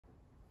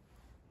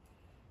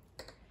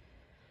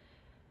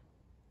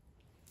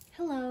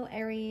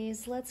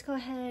Aries. Let's go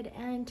ahead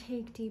and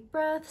take deep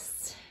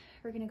breaths.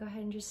 We're gonna go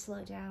ahead and just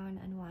slow down,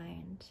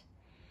 unwind.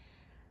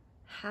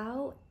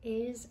 How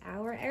is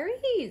our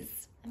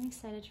Aries? I'm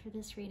excited for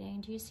this reading.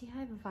 Do you see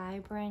how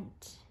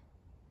vibrant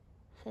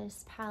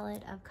this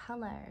palette of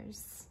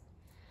colors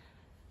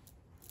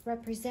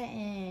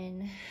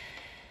representing,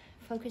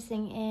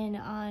 focusing in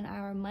on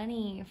our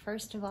money?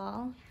 First of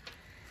all,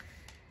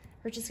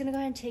 we're just gonna go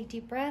ahead and take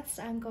deep breaths.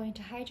 I'm going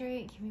to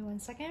hydrate. Give me 1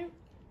 second.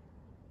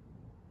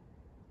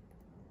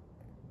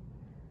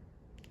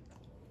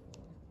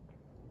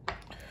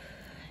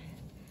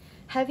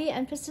 Heavy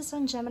emphasis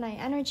on Gemini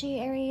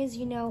energy, Aries.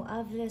 You know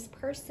of this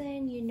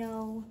person, you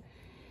know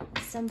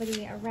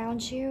somebody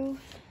around you.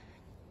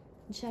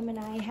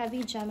 Gemini,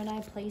 heavy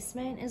Gemini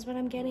placement is what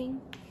I'm getting.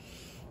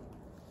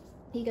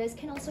 You guys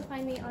can also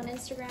find me on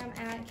Instagram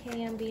at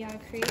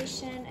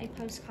KMBR I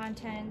post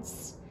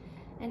contents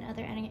and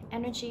other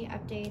energy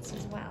updates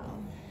as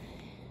well.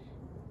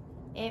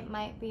 It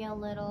might be a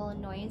little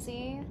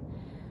noisy.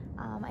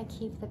 I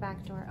keep the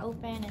back door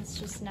open. It's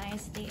just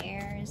nice. The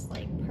air is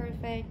like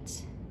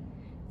perfect.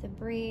 The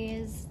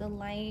breeze, the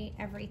light,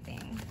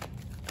 everything.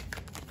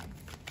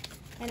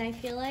 And I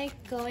feel like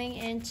going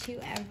into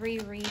every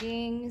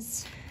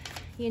readings,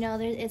 you know,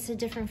 it's a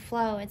different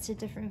flow, it's a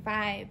different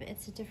vibe,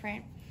 it's a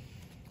different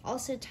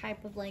also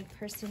type of like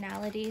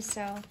personality.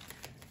 So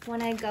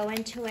when I go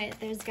into it,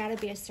 there's got to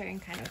be a certain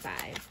kind of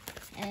vibe.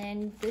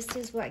 And this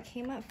is what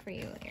came up for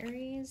you,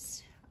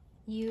 Aries.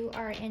 You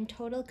are in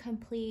total,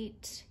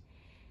 complete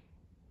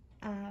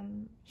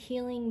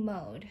healing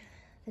mode.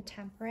 The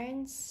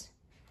Temperance.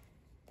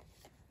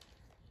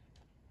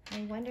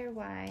 I wonder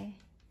why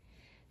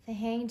the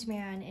Hanged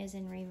Man is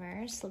in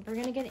reverse. We're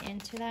going to get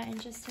into that in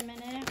just a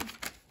minute.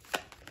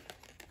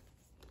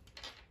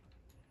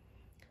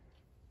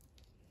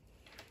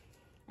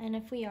 And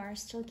if we are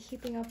still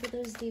keeping up with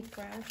those deep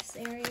breaths,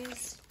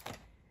 Aries.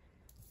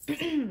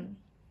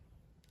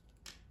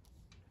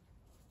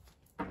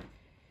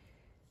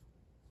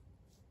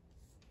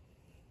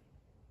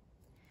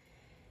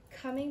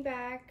 Coming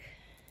back.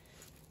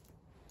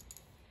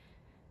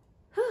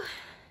 Whew,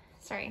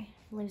 sorry.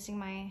 Losing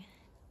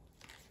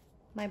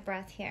my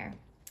breath here.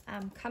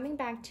 Coming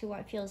back to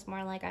what feels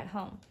more like at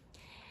home.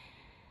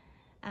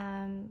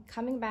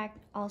 Coming back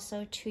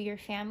also to your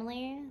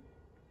family.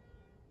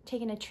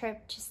 Taking a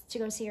trip just to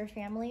go see your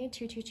family.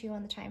 222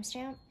 on the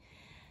timestamp.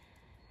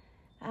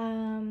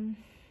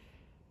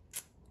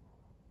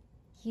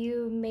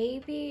 You may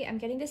be, I'm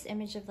getting this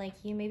image of like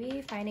you may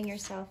be finding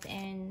yourself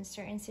in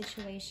certain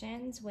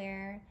situations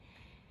where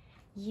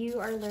you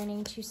are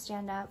learning to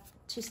stand up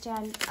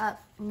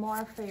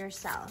more for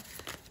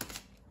yourself.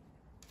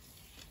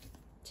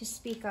 To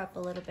speak up a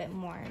little bit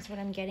more is what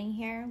I'm getting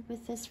here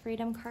with this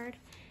Freedom card.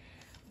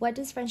 What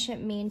does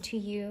friendship mean to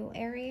you,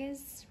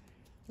 Aries?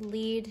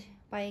 Lead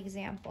by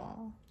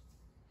example.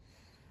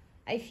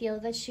 I feel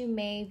that you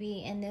may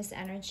be in this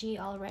energy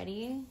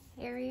already,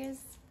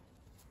 Aries.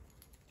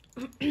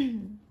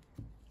 In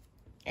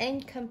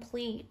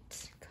complete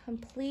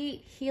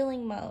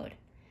healing mode.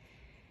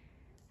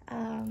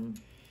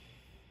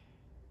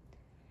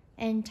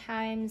 In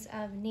times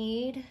of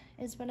need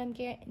is what I'm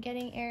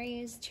getting,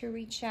 Aries, to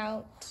reach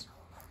out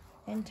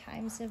in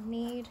times of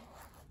need.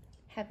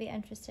 Heavy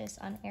emphasis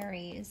on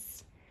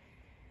Aries.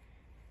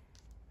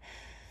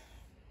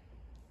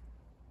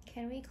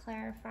 Can we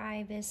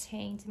clarify this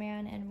Hanged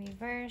Man in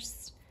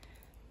reverse?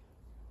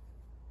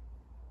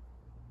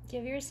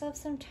 Give yourself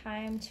some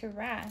time to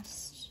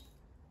rest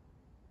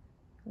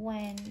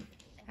when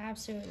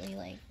absolutely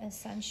like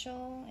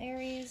essential,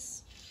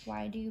 Aries.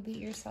 Why do you beat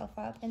yourself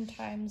up in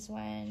times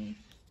when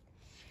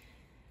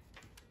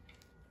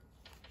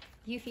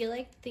you feel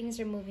like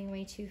things are moving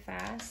way too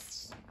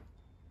fast?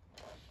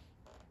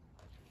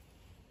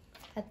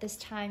 At this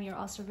time, you're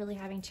also really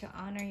having to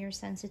honor your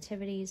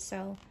sensitivities,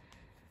 so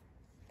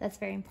that's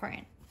very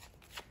important.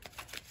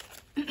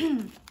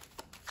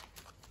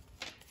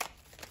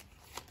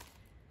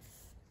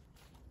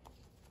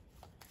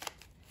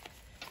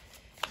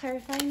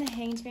 Clarifying the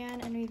Hanged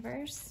Man in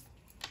reverse.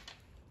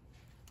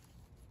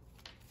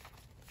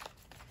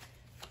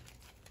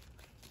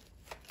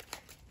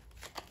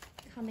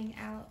 Coming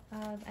out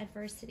of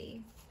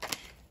adversity.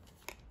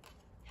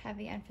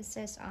 Heavy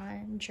emphasis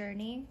on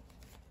journey.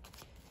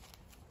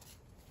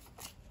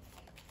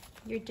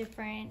 Your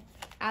different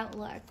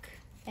outlook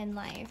in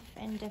life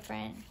and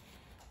different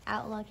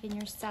outlook in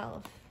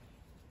yourself.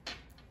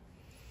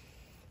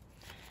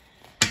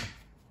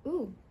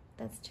 Ooh,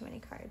 that's too many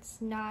cards.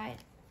 Not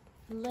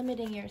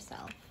limiting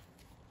yourself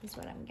is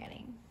what I'm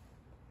getting.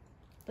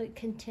 But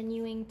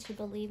continuing to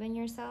believe in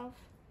yourself.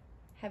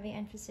 Heavy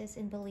emphasis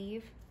in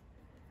believe.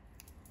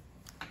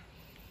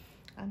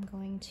 I'm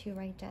going to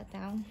write that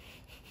down.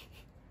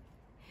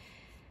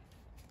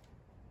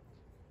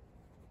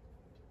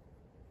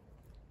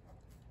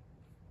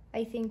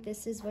 I think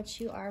this is what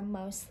you are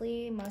most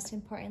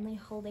importantly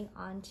holding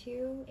on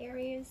to,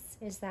 Aries,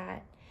 is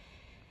that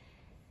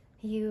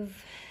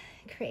you've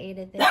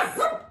created this,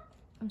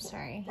 I'm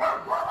sorry,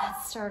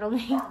 that startled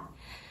me.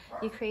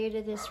 You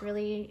created this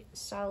really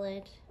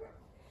solid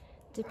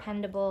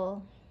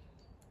dependable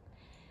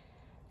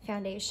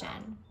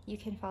foundation you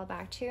can fall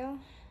back to.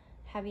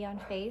 Heavy on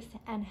faith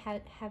and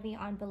heavy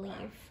on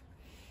belief.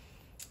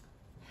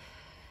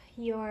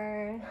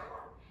 Your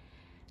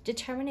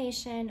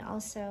determination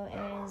also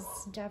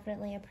is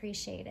definitely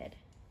appreciated,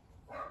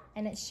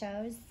 and it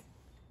shows,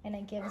 and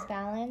it gives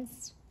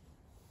balance,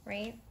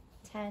 right?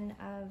 10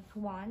 of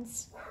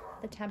Wands,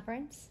 the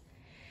Temperance.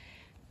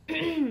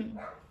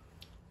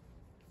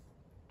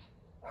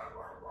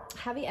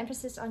 Heavy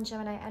emphasis on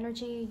Gemini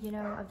energy, you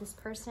know, of this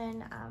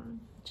person.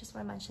 Just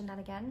want to mention that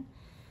again.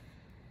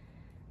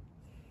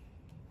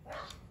 I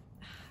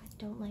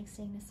don't like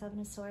seeing the Seven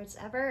of Swords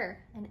ever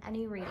in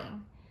any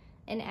reading.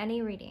 In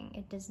any reading,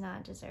 it does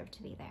not deserve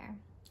to be there.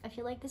 I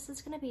feel like this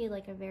is going to be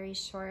like a very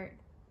short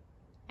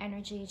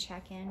energy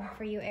check-in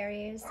for you,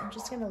 Aries. I'm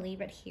just going to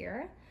leave it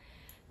here.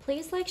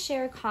 Please like,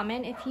 share,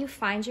 comment if you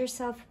find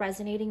yourself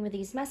resonating with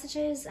these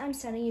messages. I'm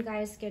sending you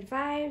guys good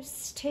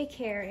vibes. Take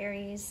care,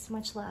 Aries.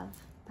 Much love.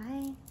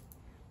 Bye.